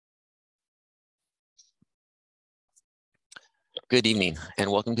Good evening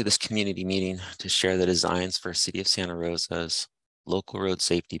and welcome to this community meeting to share the designs for City of Santa Rosa's local road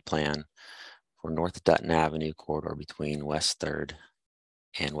safety plan for North Dutton Avenue corridor between West 3rd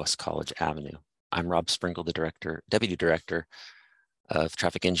and West College Avenue. I'm Rob Sprinkle, the Deputy Director of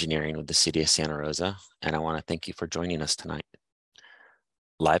Traffic Engineering with the City of Santa Rosa, and I want to thank you for joining us tonight.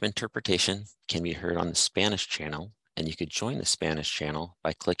 Live interpretation can be heard on the Spanish channel, and you could join the Spanish channel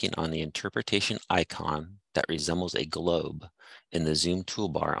by clicking on the interpretation icon that resembles a globe in the Zoom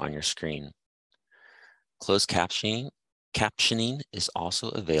toolbar on your screen. Closed captioning is also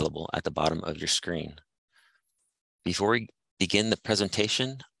available at the bottom of your screen. Before we begin the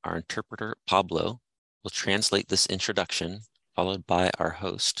presentation, our interpreter, Pablo, will translate this introduction, followed by our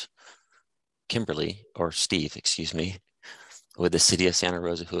host, Steve, with the City of Santa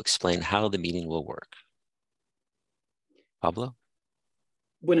Rosa, who explain how the meeting will work. Pablo.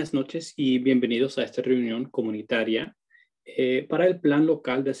 Buenas noches y bienvenidos a esta reunión comunitaria para el Plan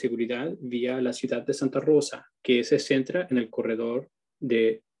Local de Seguridad vía la ciudad de Santa Rosa, que se centra en el corredor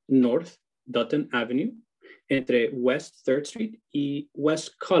de North Dutton Avenue entre West 3rd Street y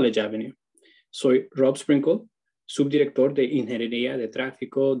West College Avenue. Soy Rob Sprinkle, subdirector de Ingeniería de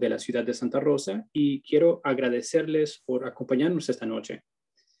Tráfico de la ciudad de Santa Rosa, y quiero agradecerles por acompañarnos esta noche.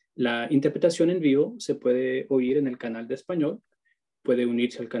 La interpretación en vivo se puede oír en el canal de español. Puede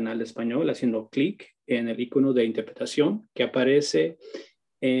unirse al canal de español haciendo clic en el icono de interpretación que aparece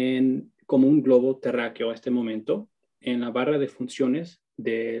como un globo terráqueo a este momento en la barra de funciones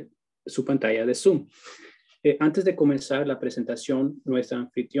de su pantalla de Zoom. Antes de comenzar la presentación, nuestra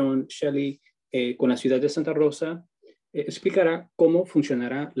anfitrión Shelley con la ciudad de Santa Rosa explicará cómo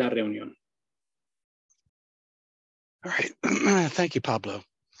funcionará la reunión. All right, thank you, Pablo.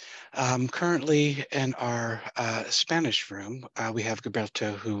 Currently in our Spanish room, we have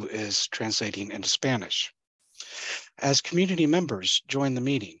Gilberto, who is translating into Spanish. As community members join the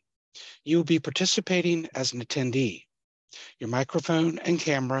meeting, you will be participating as an attendee. Your microphone and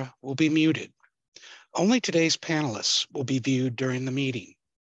camera will be muted. Only today's panelists will be viewed during the meeting.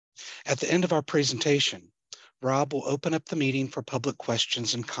 At the end of our presentation, Rob will open up the meeting for public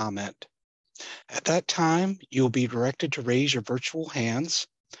questions and comment. At that time, you will be directed to raise your virtual hands,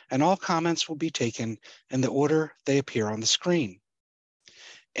 and all comments will be taken in the order they appear on the screen.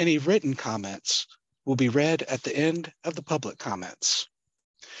 Any written comments will be read at the end of the public comments.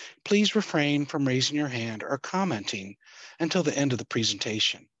 Please refrain from raising your hand or commenting until the end of the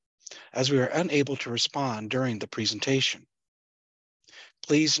presentation, as we are unable to respond during the presentation.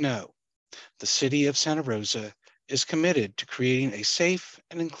 Please know, the City of Santa Rosa is committed to creating a safe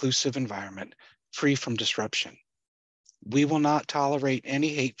and inclusive environment free from disruption. We will not tolerate any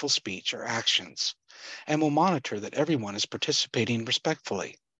hateful speech or actions, and will monitor that everyone is participating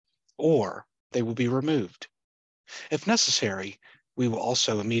respectfully, or they will be removed. If necessary, we will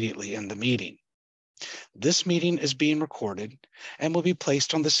also immediately end the meeting. This meeting is being recorded and will be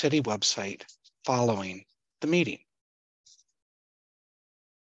placed on the city website following the meeting.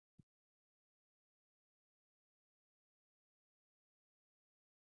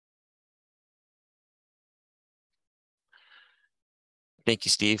 Thank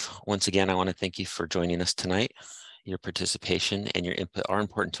you, Steve. Once again, I want to thank you for joining us tonight. Your participation and your input are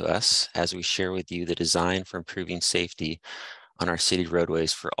important to us as we share with you the design for improving safety on our city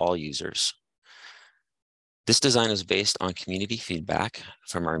roadways for all users. This design is based on community feedback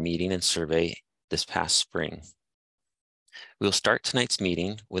from our meeting and survey this past spring. We'll start tonight's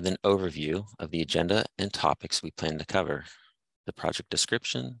meeting with an overview of the agenda and topics we plan to cover, the project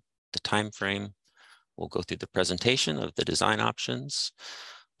description, the time frame. We'll go through the presentation of the design options.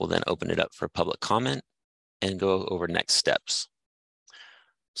 We'll then open it up for public comment and go over next steps.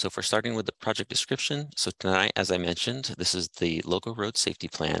 So if we're starting with the project description, so tonight, as I mentioned, this is the local road safety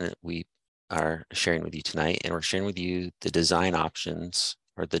plan that we are sharing with you tonight, and we're sharing with you the design options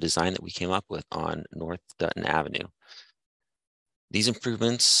or the design that we came up with on North Dutton Avenue. These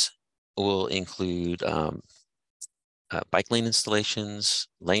improvements will include bike lane installations,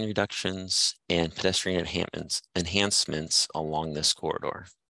 lane reductions, and pedestrian enhancements along this corridor.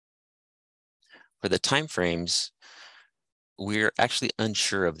 For the timeframes, we're actually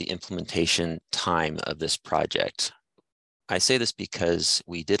unsure of the implementation time of this project. I say this because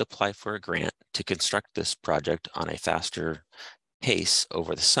we did apply for a grant to construct this project on a faster pace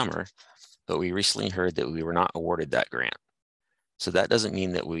over the summer, but we recently heard that we were not awarded that grant. So that doesn't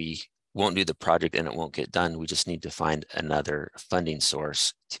mean that we won't do the project and it won't get done. We just need to find another funding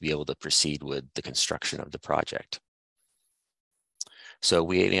source to be able to proceed with the construction of the project. So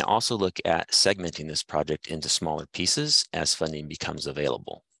we may also look at segmenting this project into smaller pieces as funding becomes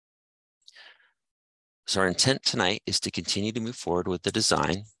available. So our intent tonight is to continue to move forward with the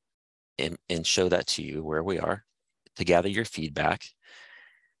design and show that to you where we are, to gather your feedback,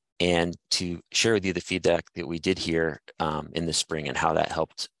 and to share with you the feedback that we did hear in the spring and how that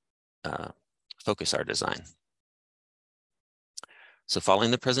helped focus our design. So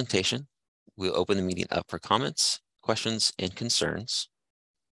following the presentation, we'll open the meeting up for comments, questions, and concerns.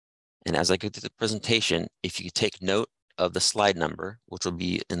 And as I go through the presentation, if you take note of the slide number, which will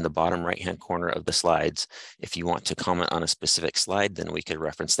be in the bottom right-hand corner of the slides, if you want to comment on a specific slide, then we could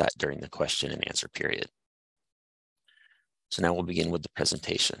reference that during the question and answer period. So now we'll begin with the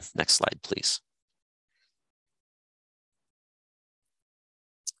presentation. Next slide, please.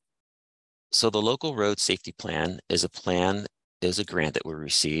 So the local road safety plan is a grant that we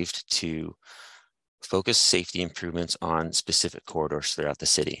received to focus safety improvements on specific corridors throughout the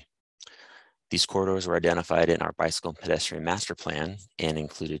city. These corridors were identified in our bicycle and pedestrian master plan and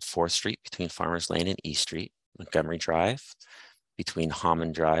included 4th Street between Farmers Lane and East Street, Montgomery Drive between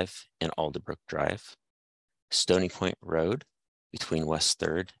Hammond Drive and Alderbrook Drive, Stony Point Road between West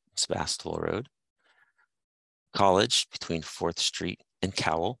 3rd and Sebastopol Road, College between 4th Street and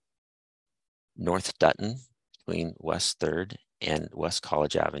Cowell, North Dutton between West 3rd and West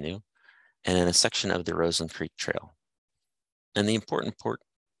College Avenue, and then a section of the Roseland Creek Trail. And the important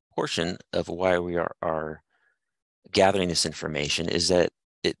portion of why we are gathering this information is that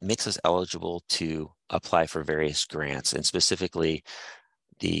it makes us eligible to apply for various grants, and specifically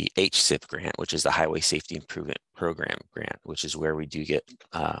the HSIP grant, which is the Highway Safety Improvement Program grant, which is where we do get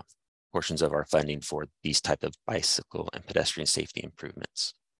portions of our funding for these type of bicycle and pedestrian safety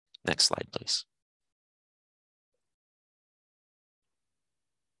improvements. Next slide, please.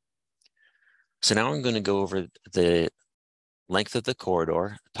 So now I'm going to go over the length of the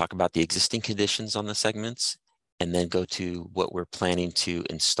corridor, talk about the existing conditions on the segments, and then go to what we're planning to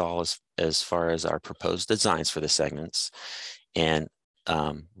install as far as our proposed designs for the segments, and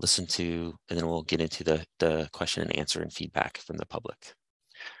listen to, and then we'll get into the question and answer and feedback from the public.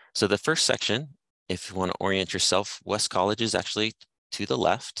 So the first section, if you want to orient yourself, West College is actually to the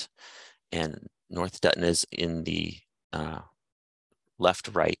left, and North Dutton is in the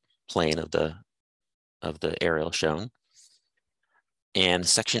left-right plane of the aerial shown. And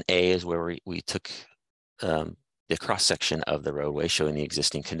section A is where we took the cross-section of the roadway showing the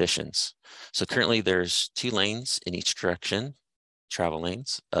existing conditions. So currently there's 2 lanes in each direction, travel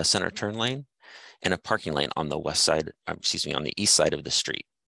lanes, a center turn lane, and a parking lane on the west side, on the east side of the street.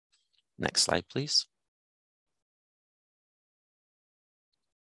 Next slide, please.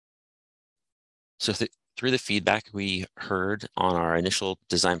 So through the feedback we heard on our initial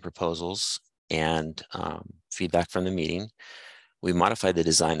design proposals and feedback from the meeting, we modified the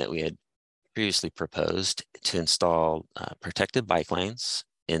design that we had previously proposed to install protected bike lanes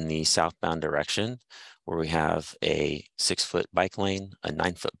in the southbound direction, where we have a 6-foot bike lane, a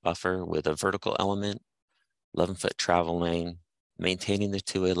 9-foot buffer with a vertical element, 11-foot travel lane, maintaining the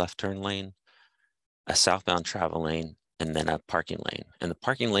 2-way left turn lane, a southbound travel lane, and then a parking lane. And the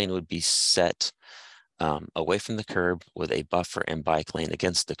parking lane would be set away from the curb with a buffer and bike lane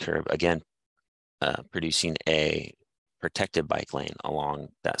against the curb, again, producing a protected bike lane along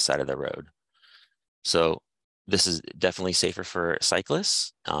that side of the road. So this is definitely safer for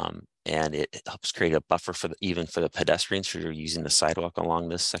cyclists, and it helps create a buffer even for the pedestrians who are using the sidewalk along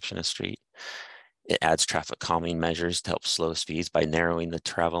this section of street. It adds traffic calming measures to help slow speeds by narrowing the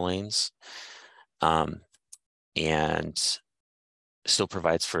travel lanes, and still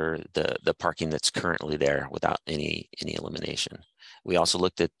provides for the parking that's currently there without any elimination. We also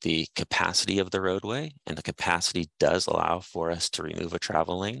looked at the capacity of the roadway, and the capacity does allow for us to remove a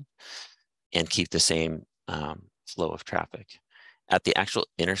travel lane and keep the same flow of traffic. At the actual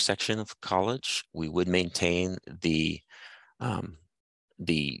intersection of College, we would maintain the 2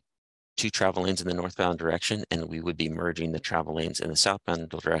 travel lanes in the northbound direction, and we would be merging the travel lanes in the southbound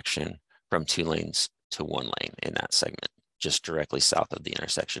direction from 2 lanes to 1 lane in that segment, just directly south of the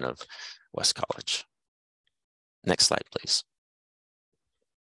intersection of West College. Next slide, please.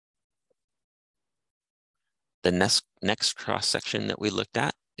 The next cross-section that we looked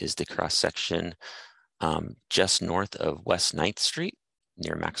at is the cross-section just north of West 9th Street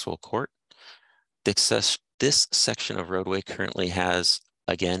near Maxwell Court. This section of roadway currently has,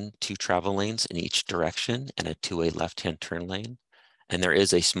 again, 2 travel lanes in each direction and a 2-way left-hand turn lane. And there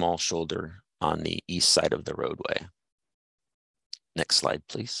is a small shoulder on the east side of the roadway. Next slide,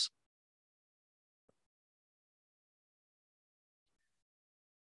 please.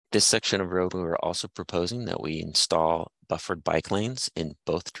 This section of road, we're also proposing that we install buffered bike lanes in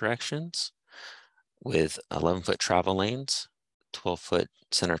both directions with 11-foot travel lanes, 12-foot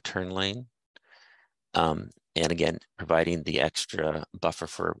center turn lane, And again, providing the extra buffer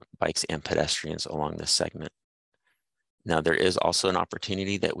for bikes and pedestrians along this segment. Now, there is also an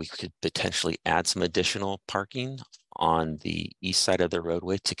opportunity that we could potentially add some additional parking on the east side of the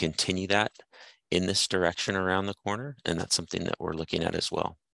roadway to continue that in this direction around the corner. And that's something that we're looking at as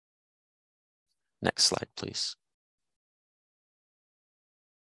well. Next slide, please.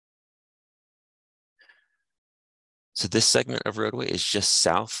 So this segment of roadway is just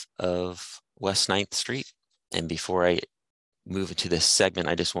south of West 9th Street. And before I move into this segment,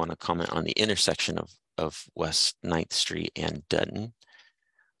 I just want to comment on the intersection of West 9th Street and Dutton.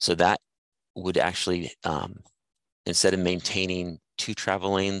 So that would actually, instead of maintaining 2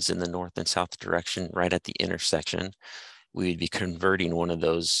 travel lanes in the north and south direction right at the intersection, we would be converting one of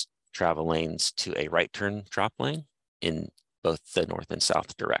those travel lanes to a right turn drop lane in both the north and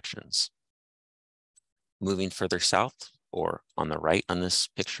south directions. Moving further south, or on the right on this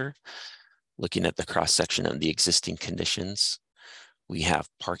picture, looking at the cross section of the existing conditions, we have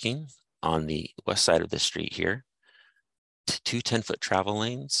parking on the west side of the street here, 2 10-foot travel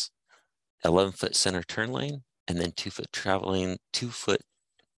lanes, 11-foot center turn lane, and then 2 10-foot travel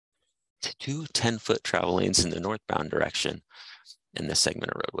lanes in the northbound direction in this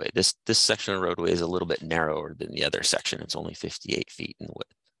segment of roadway. This section of roadway is a little bit narrower than the other section. It's only 58 feet in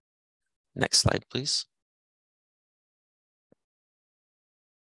width. Next slide, please.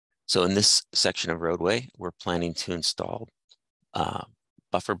 So in this section of roadway, we're planning to install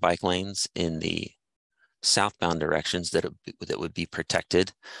buffer bike lanes in the southbound directions that would be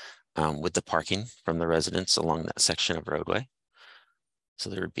protected with the parking from the residents along that section of roadway. So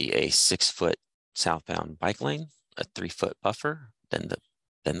there would be a 6-foot southbound bike lane, a 3-foot buffer, then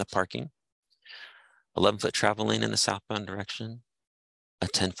the parking, 11-foot travel lane in the southbound direction, a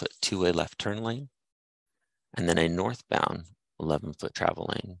 10-foot 2-way left turn lane, and then a northbound 11-foot travel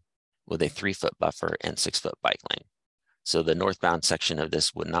lane with a 3-foot buffer and 6-foot bike lane. So the northbound section of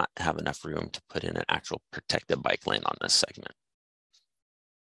this would not have enough room to put in an actual protected bike lane on this segment.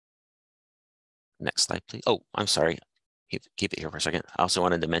 Next slide, please. Oh, I'm sorry. Keep it here for a second. I also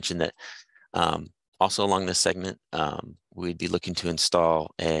wanted to mention that also along this segment, we'd be looking to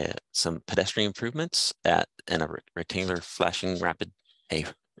install some pedestrian improvements and a rectangular rapid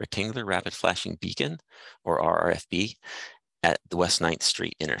flashing beacon, or RRFB, at the West 9th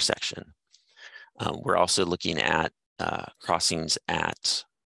Street intersection. We're also looking at crossings at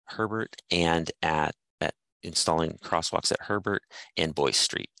Herbert and at installing crosswalks at Herbert and Boyce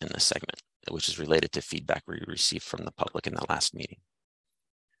Street in this segment, which is related to feedback we received from the public in the last meeting.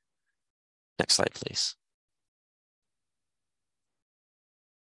 Next slide, please.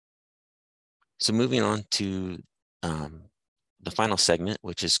 So moving on to the final segment,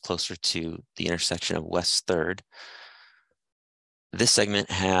 which is closer to the intersection of West 3rd. This segment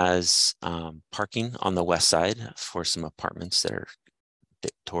has parking on the west side for some apartments that are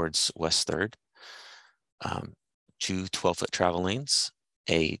towards West 3rd, 2 12-foot travel lanes,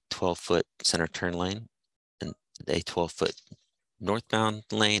 a 12-foot center turn lane, and a 12-foot northbound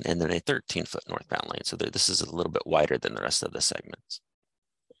lane, and then a 13-foot northbound lane. So this is a little bit wider than the rest of the segments.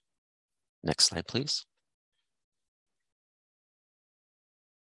 Next slide, please.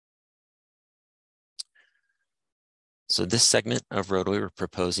 So this segment of roadway, we're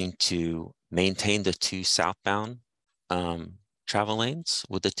proposing to maintain the 2 southbound travel lanes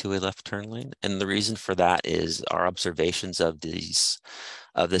with the 2-way left turn lane. And the reason for that is our observations of this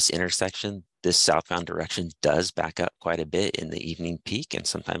intersection. This southbound direction does back up quite a bit in the evening peak and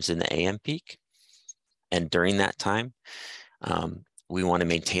sometimes in the AM peak. And during that time, we want to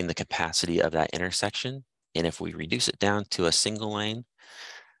maintain the capacity of that intersection. And if we reduce it down to a single lane,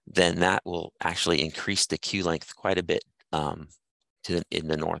 then that will actually increase the queue length quite a bit in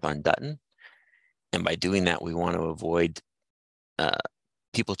the north on Dutton. And by doing that, we want to avoid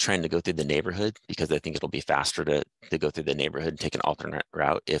people trying to go through the neighborhood, because I think it'll be faster to go through the neighborhood and take an alternate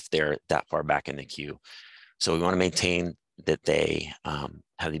route if they're that far back in the queue. So we want to maintain that they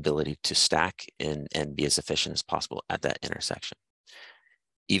have the ability to stack and be as efficient as possible at that intersection.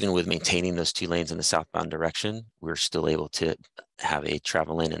 Even with maintaining those 2 lanes in the southbound direction, we're still able to have a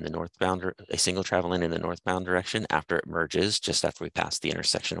travel lane in the northbound, or a single travel lane in the northbound direction after it merges, just after we pass the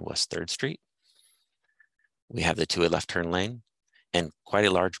intersection of West 3rd Street. We have the 2-way left turn lane and quite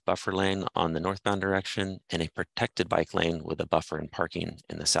a large buffer lane on the northbound direction, and a protected bike lane with a buffer and parking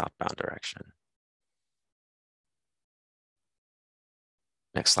in the southbound direction.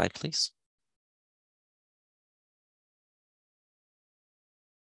 Next slide, please.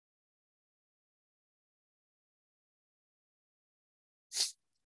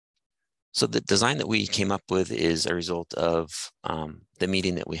 So the design that we came up with is a result of the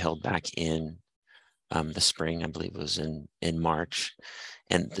meeting that we held back in the spring, I believe it was in March.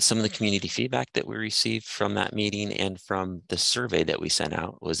 And some of the community feedback that we received from that meeting and from the survey that we sent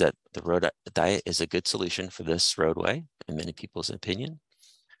out was that the road diet is a good solution for this roadway, in many people's opinion.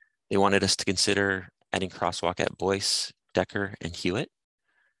 They wanted us to consider adding crosswalk at Boyce, Decker, and Hewitt,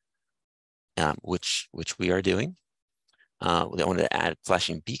 which we are doing. They wanted to add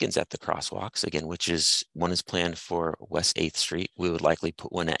flashing beacons at the crosswalks, again, one is planned for West 8th Street. We would likely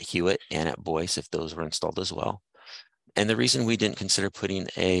put one at Hewitt and at Boyce if those were installed as well. And the reason we didn't consider putting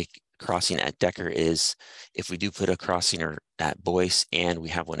a crossing at Decker is if we do put a crossing at Boyce and we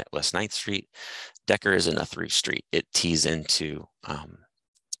have one at West 9th Street, Decker isn't a through street. It tees into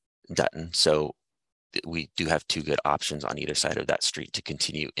Dutton. So we do have two good options on either side of that street to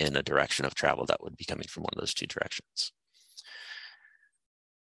continue in a direction of travel that would be coming from one of those two directions.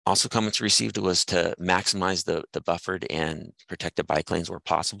 Also, comments received was to maximize the buffered and protected bike lanes where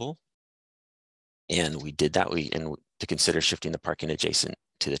possible. And we did that. To consider shifting the parking adjacent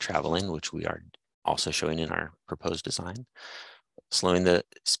to the travel lane, which we are also showing in our proposed design. Slowing the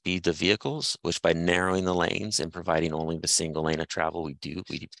speed of vehicles, which by narrowing the lanes and providing only the single lane of travel, we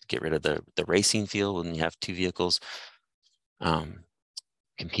get rid of the racing field when you have two vehicles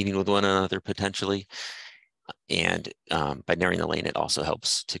competing with one another potentially. And by narrowing the lane, it also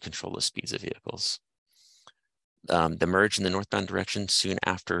helps to control the speeds of vehicles. The merge in the northbound direction soon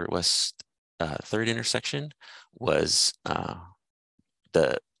after West 3rd intersection was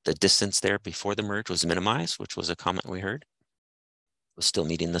the distance there before the merge was minimized, which was a comment we heard. It was still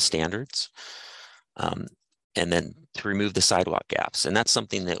meeting the standards. And then to remove the sidewalk gaps. And that's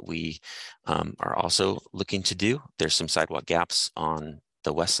something that we are also looking to do. There's some sidewalk gaps on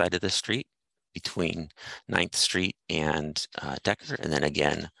the west side of the street between 9th Street and Decker, and then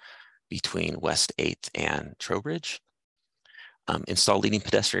again between West 8th and Trowbridge. Install leading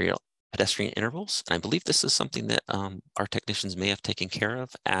pedestrian intervals. And I believe this is something that our technicians may have taken care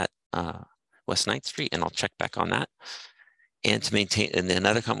of at West 9th Street, and I'll check back on that. And to maintain, and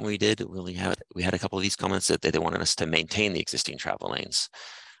another comment we did, we had a couple of these comments that they wanted us to maintain the existing travel lanes.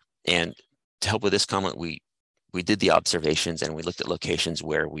 And to help with this comment, we did the observations and we looked at locations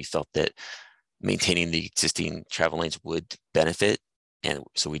where we felt that maintaining the existing travel lanes would benefit. And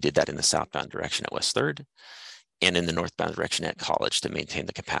so we did that in the southbound direction at West 3rd and in the northbound direction at College to maintain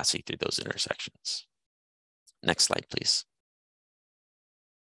the capacity through those intersections. Next slide, please.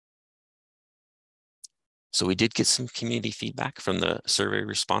 So we did get some community feedback from the survey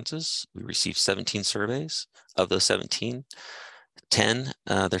responses. We received 17 surveys. Of those 17, 10,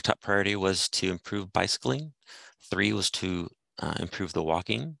 their top priority was to improve bicycling. 3 was to improve the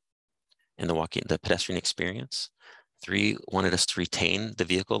walking and the pedestrian experience. 3 wanted us to retain the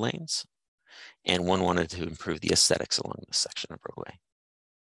vehicle lanes, and 1 wanted to improve the aesthetics along this section of roadway.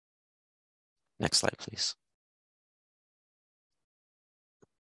 Next slide, please.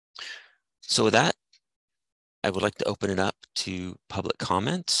 So with that, I would like to open it up to public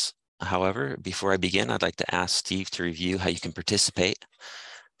comments. However, before I begin, I'd like to ask Steve to review how you can participate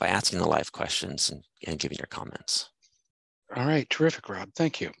by asking the live questions and giving your comments. All right, terrific, Rob.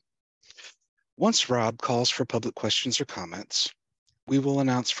 Thank you. Once Rob calls for public questions or comments, we will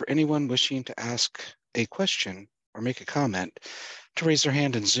announce for anyone wishing to ask a question or make a comment to raise their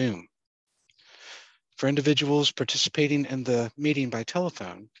hand in Zoom. For individuals participating in the meeting by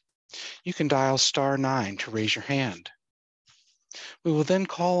telephone, you can dial *9 to raise your hand. We will then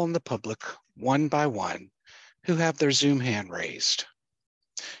call on the public one by one who have their Zoom hand raised.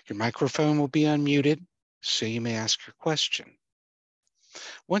 Your microphone will be unmuted, so you may ask your question.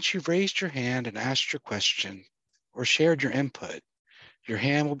 Once you've raised your hand and asked your question or shared your input, your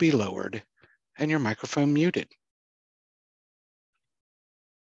hand will be lowered and your microphone muted.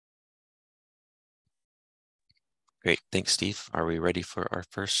 Great, thanks, Steve. Are we ready for our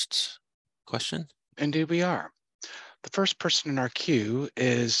first question? Indeed we are. The first person in our queue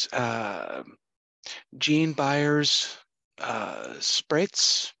is Jean Byers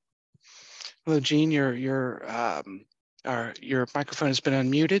Sprates. Hello, Jean. Your microphone has been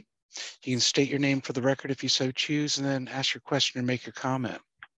unmuted. You can state your name for the record if you so choose, and then ask your question or make your comment.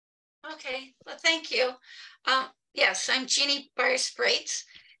 Okay, well, thank you. Yes, I'm Jeannie Byers-Sprates,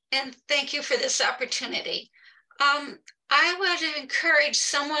 and thank you for this opportunity. I would encourage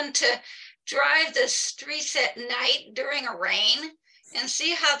someone to drive the streets at night during a rain and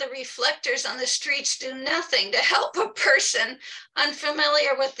see how the reflectors on the streets do nothing to help a person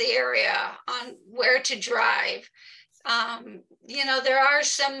unfamiliar with the area on where to drive. You know, there are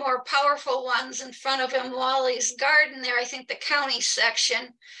some more powerful ones in front of Wally's garden there, I think the county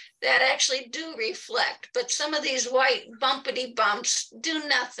section, that actually do reflect, but some of these white bumpity bumps do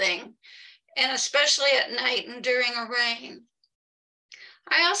nothing. and especially at night and during a rain.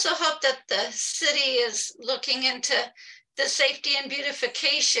 I also hope that the city is looking into the safety and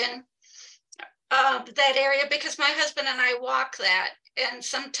beautification of that area, because my husband and I walk that, and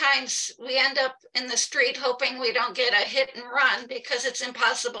sometimes we end up in the street hoping we don't get a hit and run because it's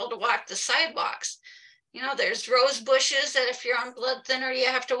impossible to walk the sidewalks. You know, there's rose bushes that if you're on blood thinner, you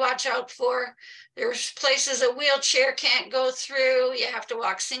have to watch out for. There's places a wheelchair can't go through. You have to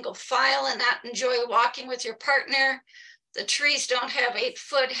walk single file and not enjoy walking with your partner. The trees don't have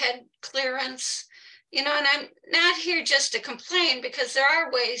 8-foot head clearance. You know, and I'm not here just to complain, because there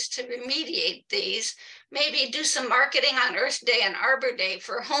are ways to remediate these. Maybe do some marketing on Earth Day and Arbor Day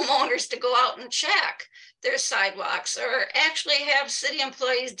for homeowners to go out and check their sidewalks, or actually have city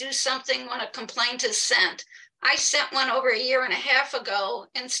employees do something when a complaint is sent. I sent one over 1.5 years ago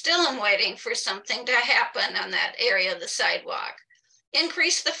and still am waiting for something to happen on that area of the sidewalk.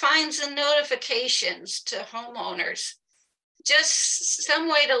 Increase the fines and notifications to homeowners. Just some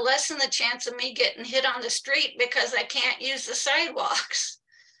way to lessen the chance of me getting hit on the street because I can't use the sidewalks.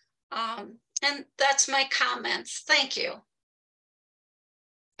 And that's my comments. Thank you.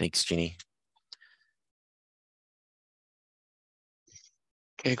 Thanks, Jeannie.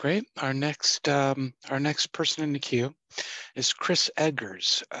 Okay, great. Our next person in the queue is Chris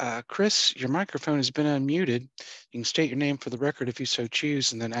Eggers. Chris, your microphone has been unmuted. You can state your name for the record if you so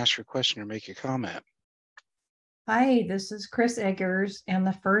choose, and then ask your question or make your comment. Hi, this is Chris Eggers, and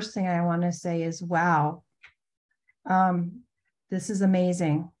the first thing I want to say is, wow, this is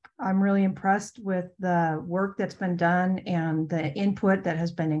amazing. I'm really impressed with the work that's been done and the input that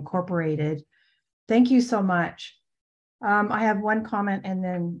has been incorporated. Thank you so much. I have one comment and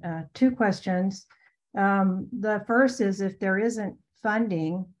then 2 questions. The first is, if there isn't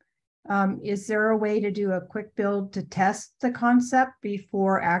funding, is there a way to do a quick build to test the concept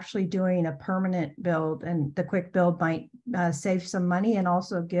before actually doing a permanent build? And the quick build might save some money and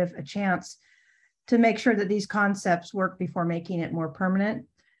also give a chance to make sure that these concepts work before making it more permanent.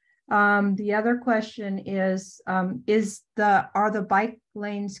 The other question is are the bike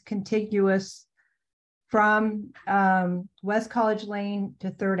lanes contiguous from West College Lane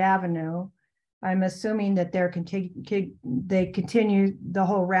to 3rd Avenue? I'm assuming that they continue the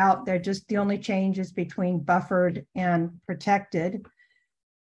whole route. They're just, the only change is between buffered and protected.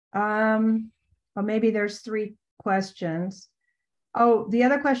 Well, maybe there's 3 questions. Oh, the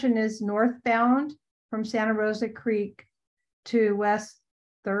other question is northbound from Santa Rosa Creek to West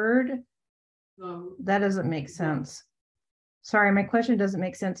 3rd. That doesn't make sense. Sorry, my question doesn't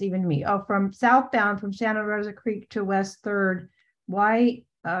make sense even to me. Oh, from southbound from Santa Rosa Creek to West 3rd, why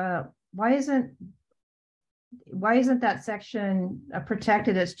isn't that section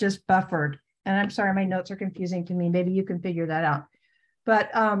protected? It's just buffered. And I'm sorry, my notes are confusing to me. Maybe you can figure that out. But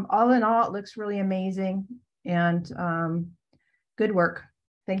all in all, it looks really amazing, and good work.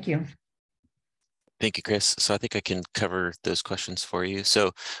 Thank you. Thank you, Chris. So I think I can cover those questions for you.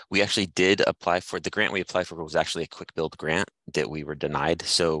 So we actually did apply for, the grant we applied for was actually a quick build grant that we were denied.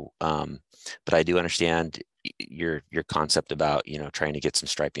 So, but I do understand your concept about, you know, trying to get some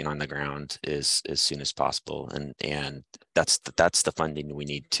striping on the ground as soon as possible, and that's the funding we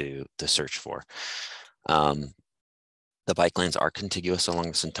need to search for. The bike lanes are contiguous along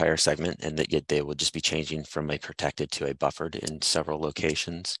this entire segment, and that yet they will just be changing from a protected to a buffered in several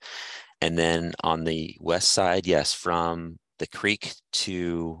locations. And then on the west side, yes, from the creek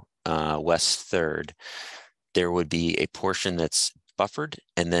to West 3rd, there would be a portion that's buffered,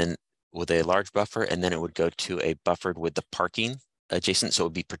 and then with a large buffer, and then it would go to a buffered with the parking adjacent, so it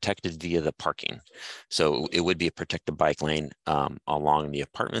would be protected via the parking. So it would be a protected bike lane along the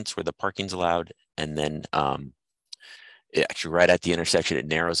apartments where the parking's allowed, and then actually right at the intersection, it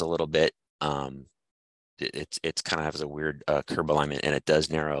narrows a little bit. It's kind of has a weird curb alignment, and it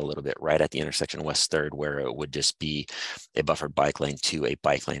does narrow a little bit right at the intersection West 3rd, where it would just be a buffered bike lane to a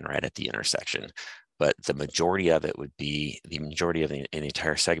bike lane right at the intersection. But the majority of it would be, the majority of the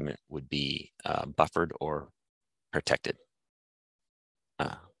entire segment would be buffered or protected.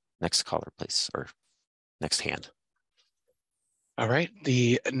 Next caller, please, or next hand. All right,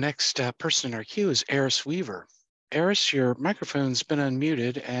 the next person in our queue is Eris Weaver. Eris, your microphone's been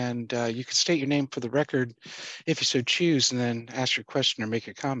unmuted, and you can state your name for the record if you so choose, and then ask your question or make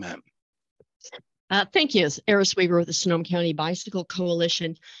a comment. Thank you. It's Eris Weaver with the Sonoma County Bicycle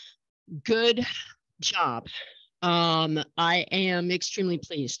Coalition. Good job I am extremely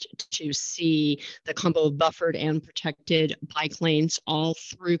pleased to see the combo of buffered and protected bike lanes all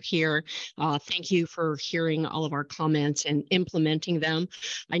through here. Thank you for hearing all of our comments and implementing them.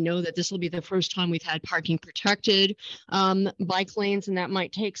 I know that this will be the first time we've had parking protected bike lanes, and that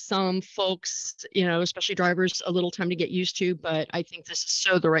might take some folks, you know, especially drivers, a little time to get used to, but I think this is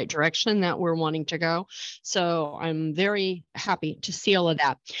so the right direction that we're wanting to go. So I'm very happy to see all of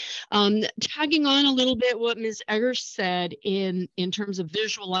that. Tagging on a little bit what Ms. Eggers said in terms of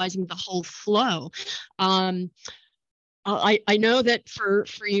visualizing the whole flow. I know that for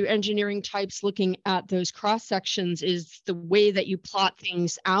you engineering types, looking at those cross sections is the way that you plot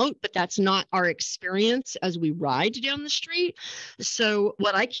things out, but that's not our experience as we ride down the street. So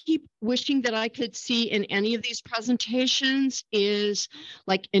what I keep wishing that I could see in any of these presentations is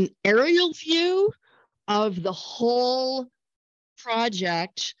like an aerial view of the whole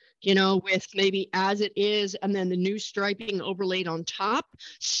project, you know, with maybe as it is, and then the new striping overlaid on top,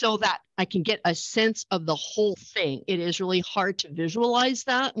 so that I can get a sense of the whole thing. It is really hard to visualize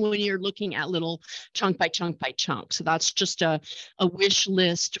that when you're looking at little chunk by chunk by chunk. So that's just a wish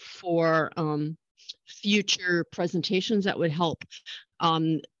list for future presentations that would help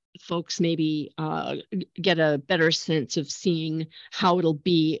folks maybe get a better sense of seeing how it'll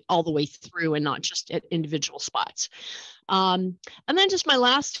be all the way through and not just at individual spots. And then just my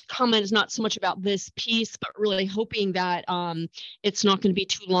last comment is not so much about this piece, but really hoping that it's not going to be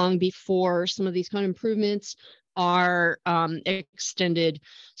too long before some of these kind of improvements are extended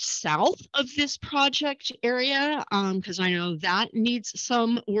south of this project area, because I know that needs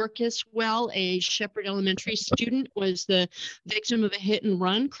some work as well. A Shepherd Elementary student was the victim of a hit and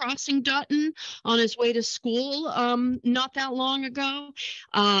run crossing Dutton on his way to school not that long ago.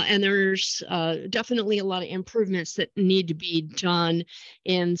 And there's definitely a lot of improvements that need to be done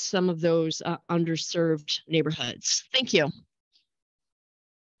in some of those underserved neighborhoods. Thank you.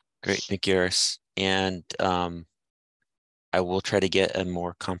 Great, thank you, Iris. And I will try to get a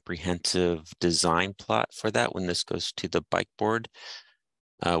more comprehensive design plot for that when this goes to the bike board,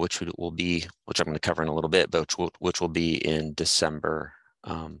 which I'm going to cover in a little bit, but which will be in December.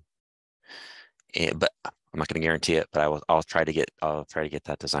 But I'm not going to guarantee it, but I'll try to get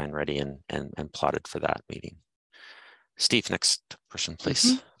that design ready and plotted for that meeting. Steve, next person,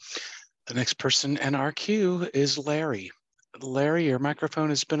 please. The next person in our queue is Larry. Larry, your microphone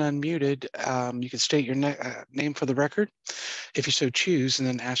has been unmuted. You can state your name for the record, if you so choose, and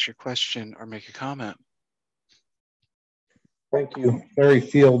then ask your question or make a comment. Thank you. Larry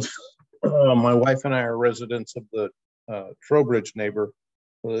Fields. My wife and I are residents of the Trowbridge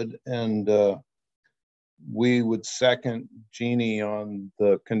neighborhood, and we would second Jeannie on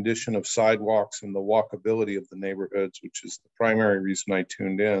the condition of sidewalks and the walkability of the neighborhoods, which is the primary reason I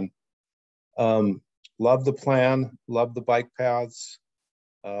tuned in. Love the plan, love the bike paths.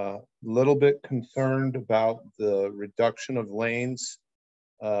 Little bit concerned about the reduction of lanes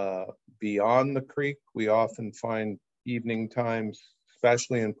beyond the creek. We often find evening times,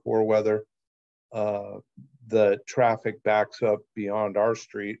 especially in poor weather, the traffic backs up beyond our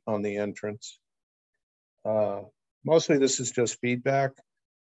street on the entrance. Mostly this is just feedback,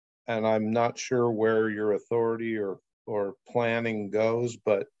 and I'm not sure where your authority or planning goes,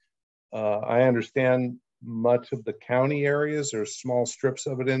 but I understand much of the county areas, there's small strips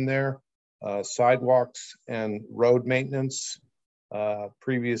of it in there. Sidewalks and road maintenance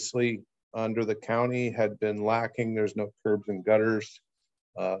previously under the county had been lacking. There's no curbs and gutters.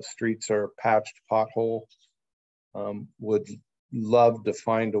 Streets are patched potholes. Would love to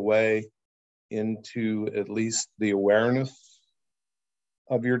find a way into at least the awareness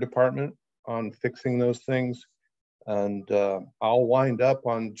of your department on fixing those things. And I'll wind up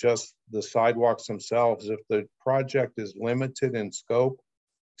on just the sidewalks themselves. If the project is limited in scope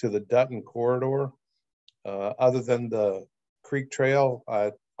to the Dutton corridor, other than the creek trail,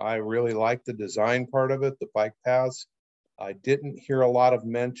 I really like the design part of it, the bike paths. I didn't hear a lot of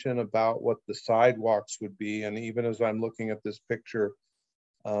mention about what the sidewalks would be. And even as I'm looking at this picture,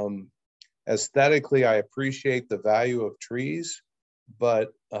 aesthetically, I appreciate the value of trees. But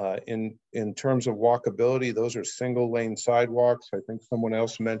in terms of walkability, those are single lane sidewalks. I think someone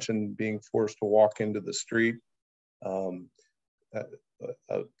else mentioned being forced to walk into the street. The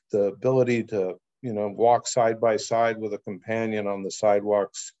ability to, walk side by side with a companion on the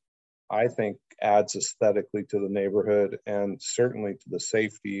sidewalks, I think adds aesthetically to the neighborhood and certainly to the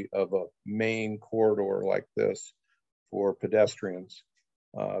safety of a main corridor like this for pedestrians.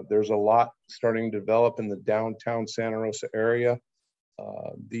 There's a lot starting to develop in the downtown Santa Rosa area.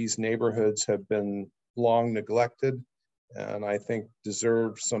 These neighborhoods have been long neglected and I think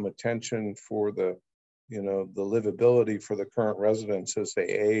deserve some attention for the you know, the livability for the current residents as they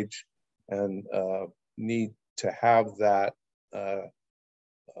age and need to have that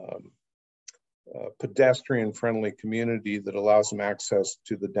pedestrian-friendly community that allows them access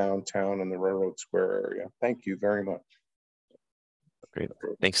to the downtown and the Railroad Square area. Thank you very much. Great.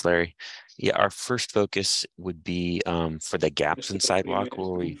 Thanks, Larry. Yeah, our first focus would be for the gaps in sidewalk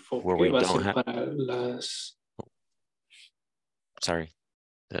where we don't have. Sorry.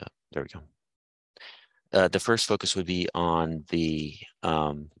 There we go. The first focus would be on the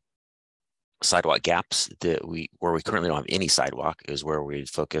sidewalk gaps where we currently don't have any sidewalk is where we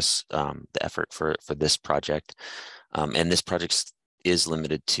focus the effort for this project. And this project is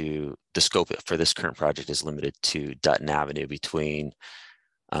limited to, the scope for this current project is limited to Dutton Avenue between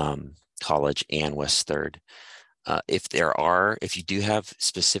College and West 3rd. If you do have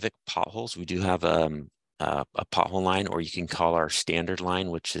specific potholes, we do have a pothole line, or you can call our standard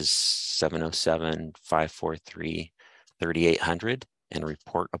line, which is 707-543-3800, and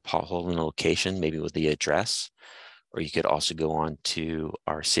report a pothole in a location, maybe with the address. Or you could also go on to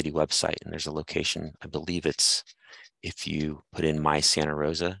our city website, and there's a location, I believe it's, if you put in My Santa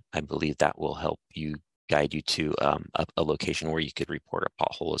Rosa, I believe that will help you guide you to a location where you could report a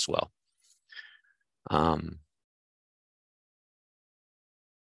pothole as well.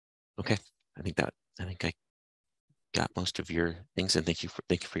 Okay, I think I got most of your things, and thank you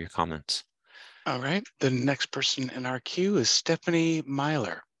for your comments. All right, the next person in our queue is Stephanie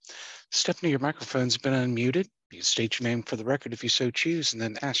Myler. Stephanie, your microphone's been unmuted. You can state your name for the record if you so choose, and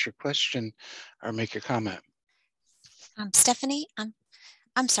then ask your question or make your comment. Stephanie,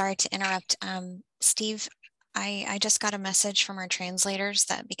 I'm sorry to interrupt. Steve, I just got a message from our translators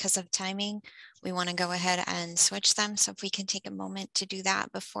that because of timing, we want to go ahead and switch them. So if we can take a moment to do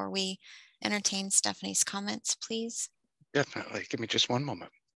that before we entertain Stephanie's comments, please. Definitely. Give me just one moment.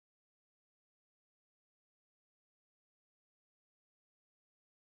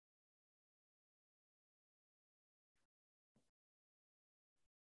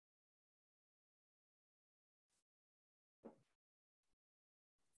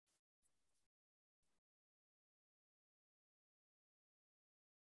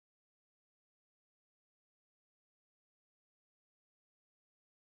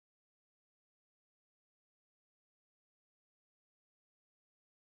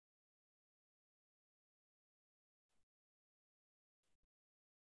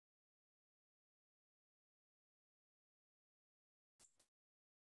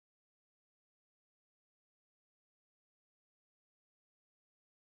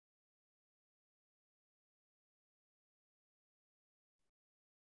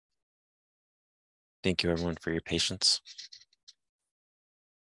 Thank you, everyone, for your patience.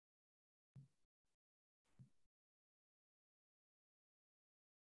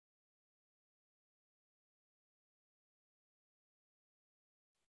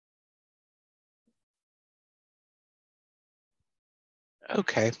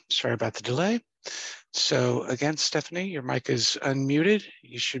 Okay, sorry about the delay. So again, Stephanie, your mic is unmuted.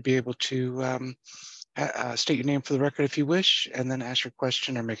 You should be able to state your name for the record if you wish, and then ask your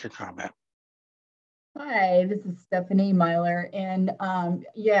question or make your comment. Hi, this is Stephanie Myler, and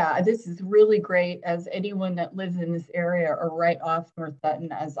yeah, this is really great, as anyone that lives in this area or right off North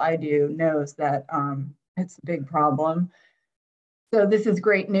Dutton, as I do, knows that it's a big problem. So this is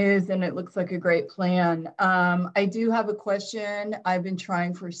great news, and it looks like a great plan. I do have a question. I've been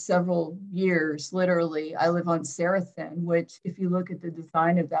trying for several years, literally. I live on Saracen, which if you look at the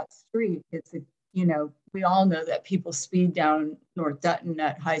design of that street, it's a, you know, we all know that people speed down North Dutton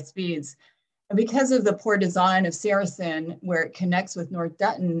at high speeds. And because of the poor design of Saracen, where it connects with North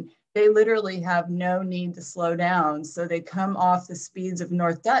Dutton, they literally have no need to slow down. So they come off the speeds of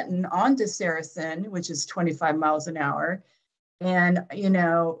North Dutton onto Saracen, which is 25 miles an hour. And, you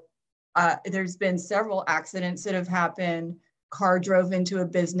know, there's been several accidents that have happened. Car drove into a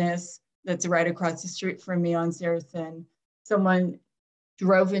business that's right across the street from me on Saracen. Someone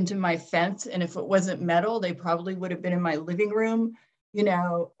drove into my fence, and if it wasn't metal, they probably would have been in my living room. You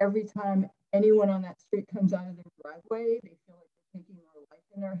know, every time anyone on that street comes out of their driveway, they feel like they're taking their life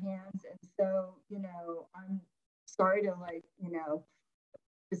in their hands. And so, you know, I'm sorry to, like, you know,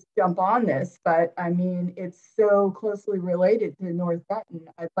 just jump on this, but I mean, it's so closely related to North Dutton.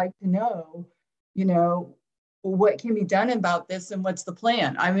 I'd like to know, you know, what can be done about this and what's the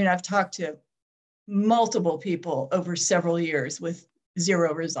plan? I mean, I've talked to multiple people over several years with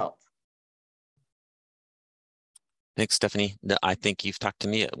zero results. Thanks, Stephanie. I think you've talked to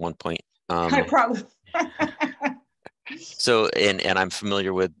me at one point. I probably. So, and I'm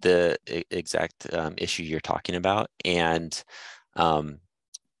familiar with the exact issue you're talking about, and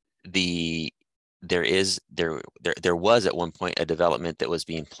the there was at one point a development that was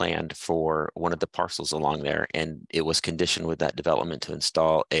being planned for one of the parcels along there, and it was conditioned with that development to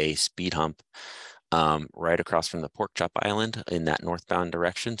install a speed hump right across from the pork chop island in that northbound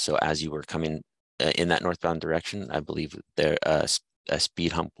direction. So as you were coming in that northbound direction, I believe there a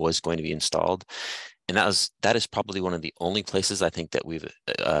speed hump was going to be installed. And that is probably one of the only places I think that we've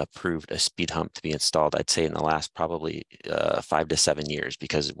approved a speed hump to be installed, I'd say in the last probably 5 to 7 years,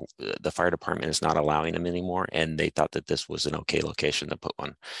 because the fire department is not allowing them anymore, and they thought that this was an okay location to put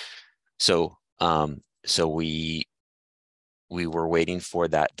one. So so we were waiting for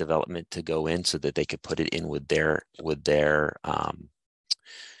that development to go in so that they could put it in with their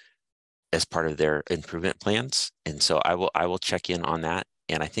as part of their improvement plans. And so I will check in on that.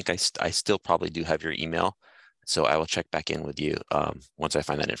 And I think I still probably do have your email. So I will check back in with you once I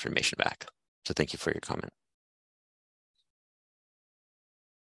find that information back. So thank you for your comment.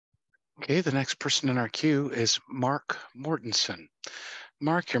 Okay, the next person in our queue is Mark Mortensen.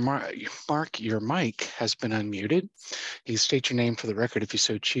 Mark, your mic has been unmuted. You state your name for the record if you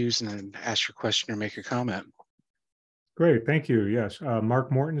so choose, and then ask your question or make your comment. Great, thank you. Yes, Mark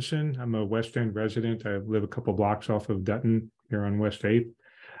Mortensen. I'm a West End resident. I live a couple blocks off of Dutton here on West 8th.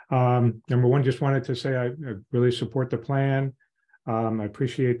 Number one, just wanted to say I really support the plan. I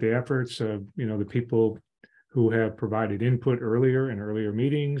appreciate the efforts of the people who have provided input earlier in earlier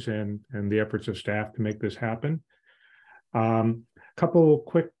meetings, and the efforts of staff to make this happen. Couple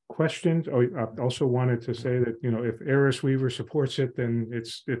quick questions. Oh, I also wanted to say that if Eris Weaver supports it, then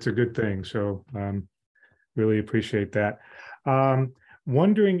it's a good thing. So really appreciate that.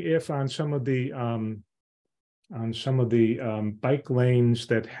 Wondering if on some of the bike lanes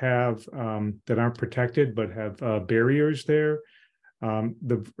that have that aren't protected but have barriers there,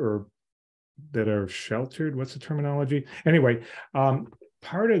 or that are sheltered. What's the terminology? Anyway,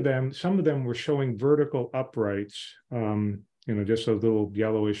 part of them, some of them were showing vertical uprights. Just those little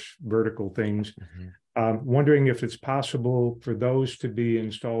yellowish vertical things. Mm-hmm. Wondering if it's possible for those to be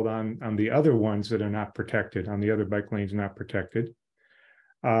installed on the other ones that are not protected, on the other bike lanes not protected.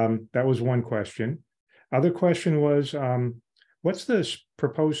 That was one question. Other question was, what's the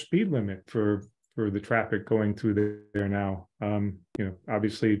proposed speed limit for the traffic going through there now?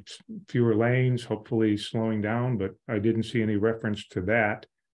 Obviously fewer lanes, hopefully slowing down, but I didn't see any reference to that.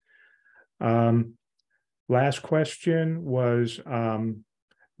 Last question was,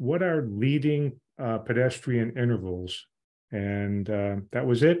 what are leading pedestrian intervals? And that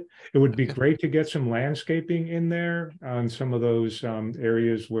was it. It would be great to get some landscaping in there on some of those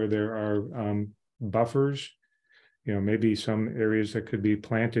areas where there are buffers. Maybe some areas that could be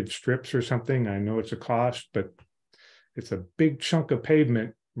planted strips or something. I know it's a cost, but it's a big chunk of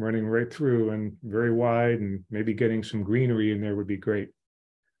pavement running right through and very wide, and maybe getting some greenery in there would be great.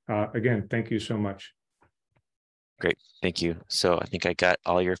 Again, thank you so much. Great, thank you. So I think I got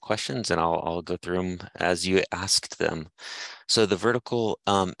all your questions, and I'll go through them as you asked them. So the vertical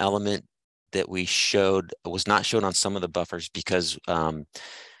element that we showed was not shown on some of the buffers because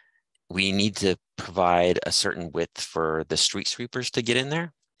we need to provide a certain width for the street sweepers to get in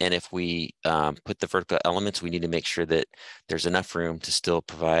there. And if we put the vertical elements, we need to make sure that there's enough room to still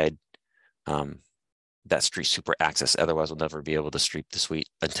provide that street sweeper access. Otherwise, we'll never be able to sweep the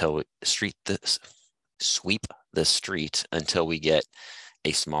street until we get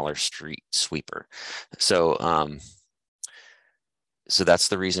a smaller street sweeper. So so that's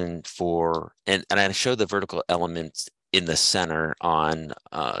the reason for, and I showed the vertical elements in the center on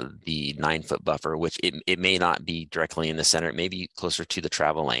the 9-foot buffer, which it may not be directly in the center. It may be closer to the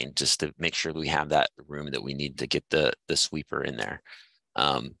travel lane, just to make sure we have that room that we need to get the sweeper in there.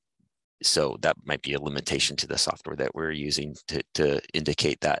 So that might be a limitation to the software that we're using to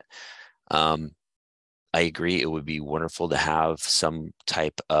indicate that. I agree, it would be wonderful to have some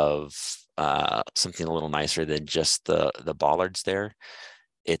type of something a little nicer than just the bollards there.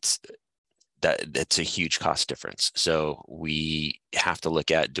 It's a huge cost difference. So we have to look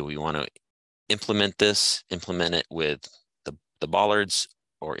at, do we want to implement it with the bollards,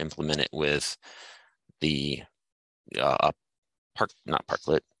 or implement it with the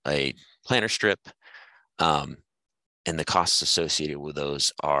a planter strip, and the costs associated with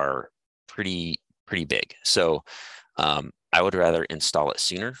those are pretty big. So I would rather install it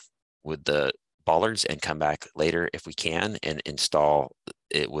sooner with the bollards and come back later if we can and install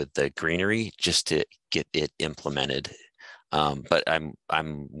it with the greenery just to get it implemented. But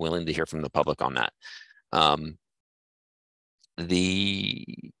I'm willing to hear from the public on that. The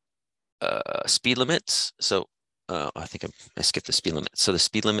speed limits. So I think I skipped the speed limit. So the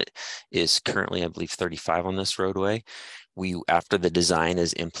speed limit is currently, I believe, 35 on this roadway. After the design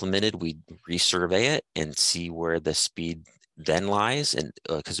is implemented, we resurvey it and see where the speed then lies. And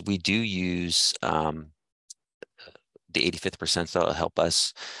because we do use the 85th percentile to help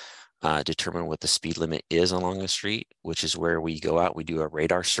us determine what the speed limit is along the street, which is where we go out, we do a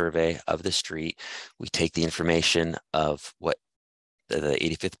radar survey of the street. We take the information of what the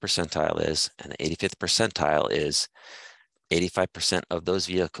 85th percentile is, and the 85th percentile is 85% of those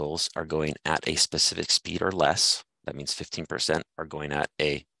vehicles are going at a specific speed or less. That means 15% are going at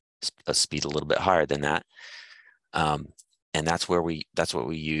a speed a little bit higher than that. And that's what we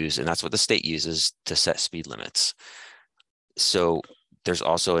use, and that's what the state uses to set speed limits. So there's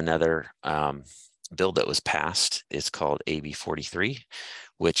also another bill that was passed. It's called AB 43,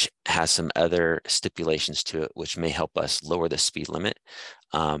 which has some other stipulations to it, which may help us lower the speed limit.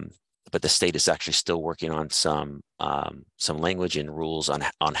 But the state is actually still working on some language and rules on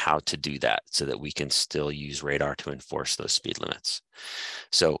how to do that, so that we can still use radar to enforce those speed limits.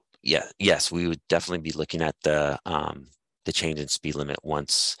 So yes, we would definitely be looking at the change in speed limit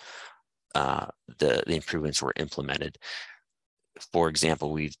once the improvements were implemented. For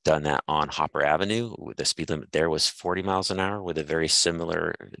example, we've done that on Hopper Avenue. The speed limit there was 40 miles an hour with a very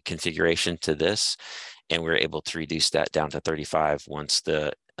similar configuration to this. And we were able to reduce that down to 35 once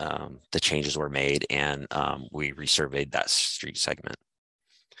the changes were made, and we resurveyed that street segment.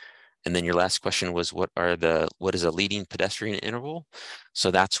 And then your last question was, what is a leading pedestrian interval?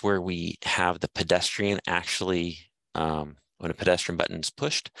 So that's where we have the pedestrian actually, when a pedestrian button is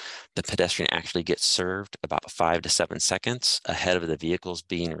pushed, the pedestrian actually gets served about 5 to 7 seconds ahead of the vehicles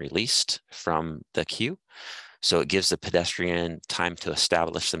being released from the queue. So it gives the pedestrian time to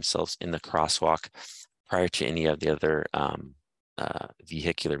establish themselves in the crosswalk prior to any of the other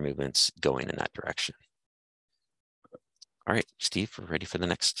vehicular movements going in that direction. All right, Steve, we're ready for the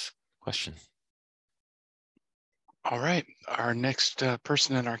next question. All right, our next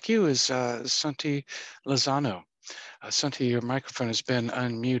person in our queue is Santi Lozano. Santi, your microphone has been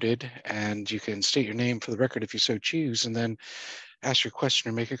unmuted, and you can state your name for the record if you so choose, and then ask your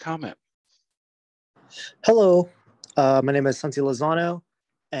question or make a comment. Hello, my name is Santi Lozano,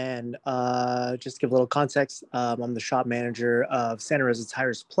 and just to give a little context, I'm the shop manager of Santa Rosa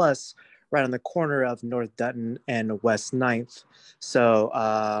Tires Plus, right on the corner of North Dutton and West 9th. So,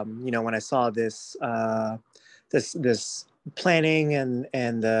 when I saw this this planning and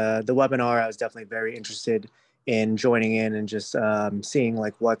the webinar, I was definitely very interested in joining in and just seeing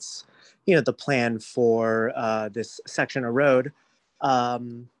like what's the plan for this section of road.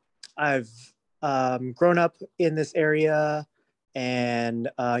 I've grown up in this area, and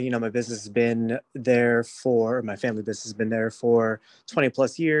my business has been there my family business has been there for 20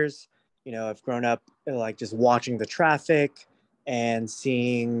 plus years. I've grown up like just watching the traffic and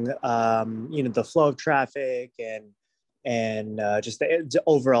seeing the flow of traffic and just the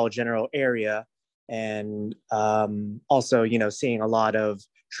overall general area, and also seeing a lot of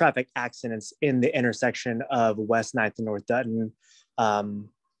traffic accidents in the intersection of West 9th and North Dutton.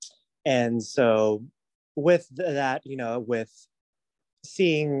 And so with that, with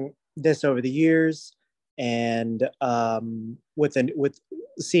seeing this over the years, and with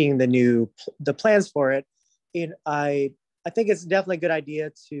seeing the plans for it, I think it's definitely a good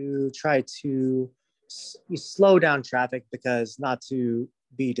idea to try to slow down traffic, because not to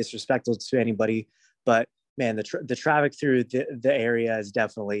be disrespectful to anybody, but man, the traffic through the area is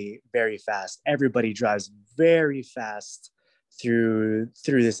definitely very fast. Everybody drives very fast through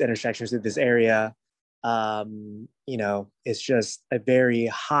this intersection, through this area. It's just a very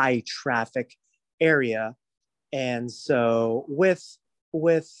high traffic area. And so with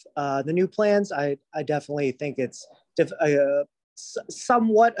the new plans, I definitely think it's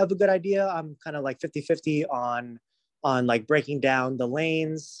somewhat of a good idea. I'm kind of like 50-50 on like breaking down the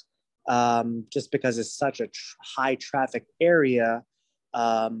lanes, just because it's such a high traffic area.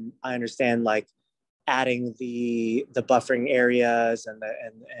 I understand like adding the buffering areas and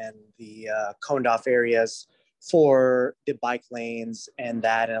the coned off areas for the bike lanes and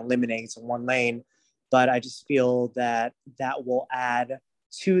eliminating one lane. But I just feel that will add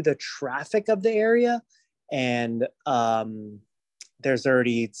to the traffic of the area. And there's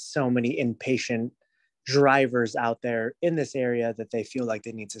already so many impatient drivers out there in this area that they feel like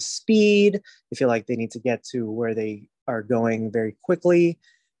they need to speed. They feel like they need to get to where they are going very quickly.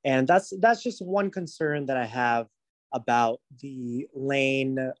 And that's just one concern that I have about the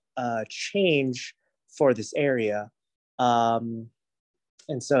lane change for this area. And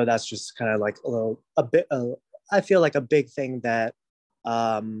so that's just kind of like I feel like a big thing that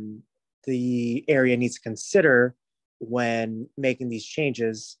the area needs to consider when making these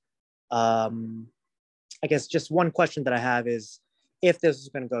changes. I guess just one question that I have is, if this is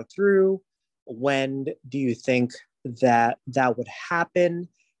going to go through, when do you think that that would happen?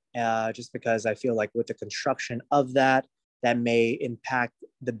 Just because I feel like with the construction of that, that may impact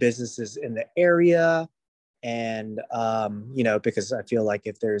the businesses in the area. And, you know, because I feel like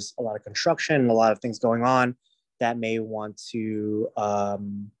if there's a lot of construction and a lot of things going on, that may want to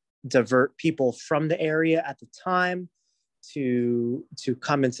divert people from the area at the time to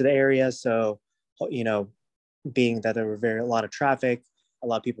come into the area. So, you know, being that there were a lot of traffic, a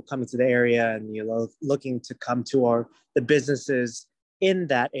lot of people coming to the area, and, you know, looking to come to the businesses in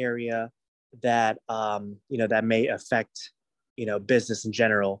that area, that you know, that may affect, you know, business in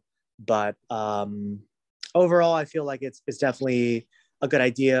general. But overall, I feel like it's definitely a good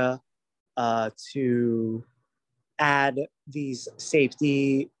idea to add these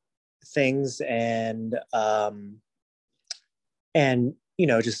safety things, and you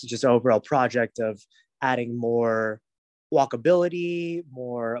know, just overall project of adding more walkability,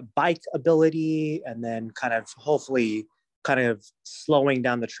 more bike ability, and then kind of hopefully kind of slowing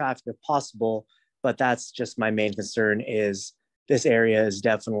down the traffic if possible. But that's just my main concern, is this area is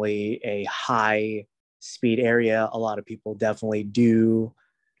definitely a high speed area. A lot of people definitely do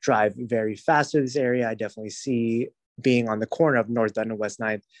drive very fast through this area. I definitely see, being on the corner of North Dutton and West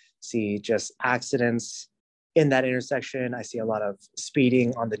 9th, see just accidents in that intersection. I see a lot of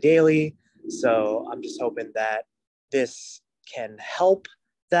speeding on the daily. So I'm just hoping that this can help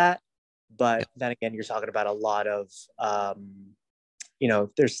that. But then again, you're talking about a lot of, you know,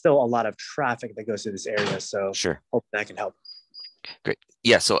 there's still a lot of traffic that goes through this area. So Sure. hope that can help. Great.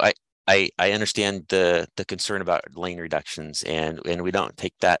 Yeah. So I understand the concern about lane reductions, and we don't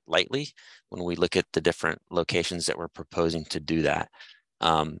take that lightly when we look at the different locations that we're proposing to do that.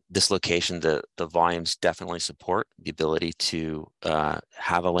 This location, the volumes definitely support the ability to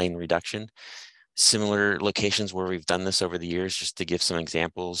have a lane reduction. Similar locations where we've done this over the years, just to give some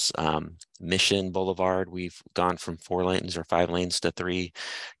examples, Mission Boulevard, we've gone from 4 lanes or 5 lanes to 3.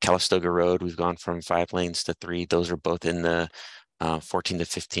 Calistoga Road, we've gone from 5 lanes to 3. Those are both in the 14 to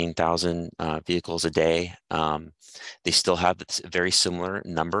 15,000 vehicles a day. They still have a very similar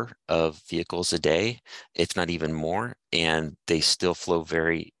number of vehicles a day, if not even more, and they still flow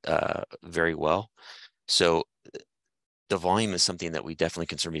very, very well. So the volume is something that we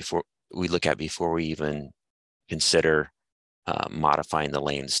definitely look at before we even consider modifying the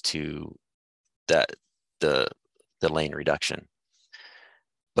lanes to the lane reduction.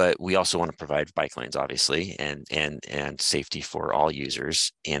 But we also want to provide bike lanes, obviously, and safety for all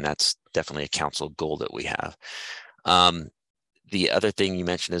users, and that's definitely a council goal that we have. The other thing you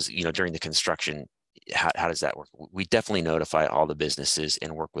mentioned is, you know, during the construction, how does that work? We definitely notify all the businesses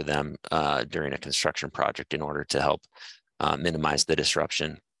and work with them during a construction project in order to help minimize the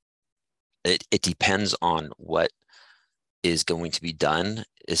disruption. It depends on what is going to be done,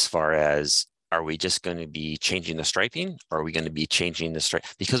 as far as, are we just going to be changing the striping, or are we going to be changing the stripe?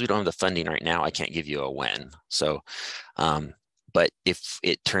 Because we don't have the funding right now, I can't give you a when. So, but if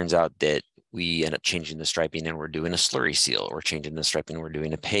it turns out that we end up changing the striping and we're doing a slurry seal, or changing the striping, we're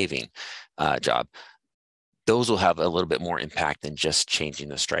doing a paving job, those will have a little bit more impact than just changing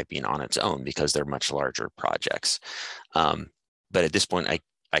the striping on its own, because they're much larger projects. But at this point,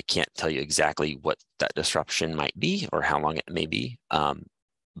 I can't tell you exactly what that disruption might be or how long it may be.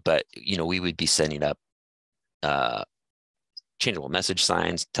 But, you know, we would be setting up changeable message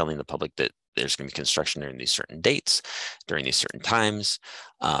signs telling the public that there's going to be construction during these certain dates, during these certain times.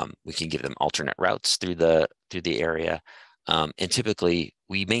 We can give them alternate routes through the area. And typically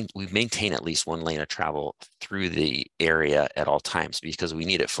we maintain at least 1 lane of travel through the area at all times, because we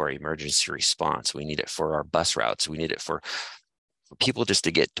need it for emergency response. We need it for our bus routes. We need it for people just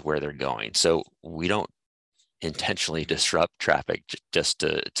to get to where they're going. So we don't intentionally disrupt traffic just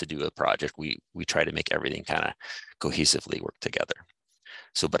to do a project. We try to make everything kind of cohesively work together.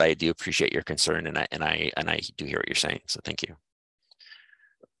 So, but I do appreciate your concern, and I do hear what you're saying. So thank you.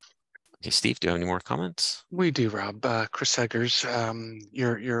 Okay, Steve, do you have any more comments? We do, Rob. Chris Eggers,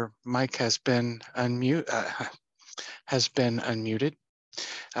 your mic has been unmuted.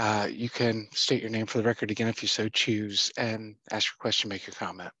 You can state your name for the record again if you so choose, and ask your question, make your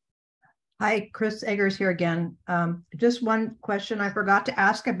comment. Hi, Chris Eggers here again. Just one question I forgot to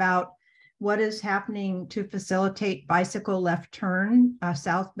ask about: what is happening to facilitate bicycle left turn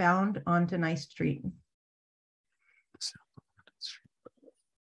southbound onto Ninth Street?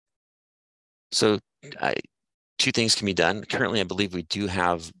 So 2 things can be done. Currently, I believe we do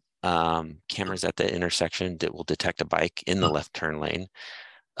have cameras at the intersection that will detect a bike in the left turn lane.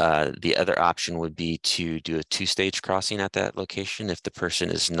 The other option would be to do a 2-stage crossing at that location if the person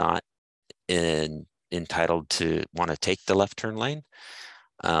is not in entitled to want to take the left turn lane.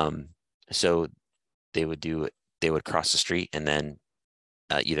 So they would cross the street and then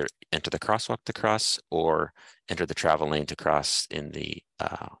either enter the crosswalk to cross or enter the travel lane to cross in the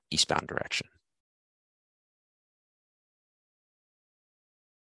eastbound direction.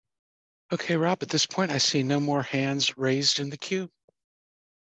 Okay, Rob, at this point, I see no more hands raised in the queue.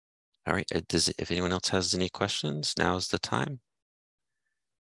 All right, if anyone else has any questions, now's the time.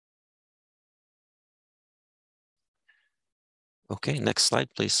 Okay, next slide,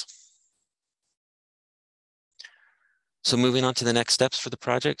 please. So moving on to the next steps for the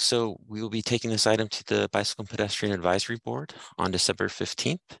project. So we will be taking this item to the Bicycle and Pedestrian Advisory Board on December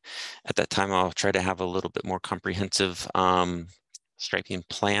 15th. At that time, I'll try to have a little bit more comprehensive striping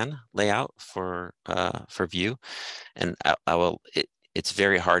plan layout for view. And it's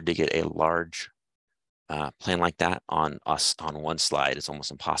very hard to get a large plan like that on one slide. It's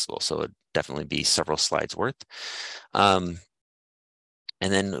almost impossible. So it'd definitely be several slides worth.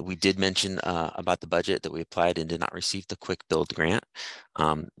 And then we did mention about the budget that we applied and did not receive the Quick Build grant,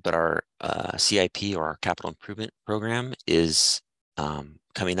 but our CIP, or our Capital Improvement Program, is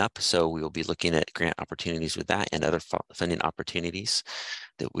coming up. So we will be looking at grant opportunities with that and other funding opportunities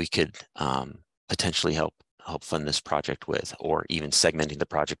that we could potentially help fund this project with, or even segmenting the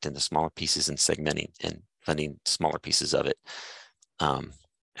project into smaller pieces and segmenting and funding smaller pieces of it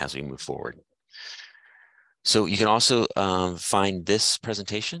as we move forward. So you can also find this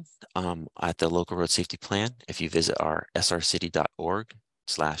presentation at the local road safety plan if you visit our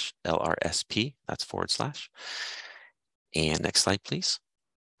srcity.org/LRSP, that's /. And next slide, please.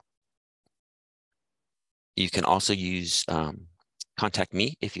 You can also use contact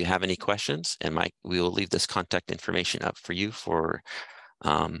me if you have any questions, and we will leave this contact information up for you for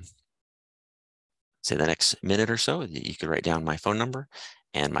say the next minute or so. You could write down my phone number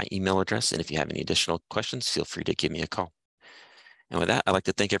and my email address. And if you have any additional questions, feel free to give me a call. And with that, I'd like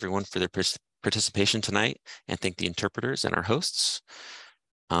to thank everyone for their participation tonight, and thank the interpreters and our hosts.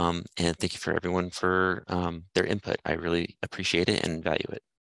 And thank you for everyone for their input. I really appreciate it and value it.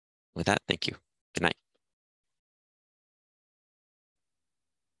 With that, thank you. Good night.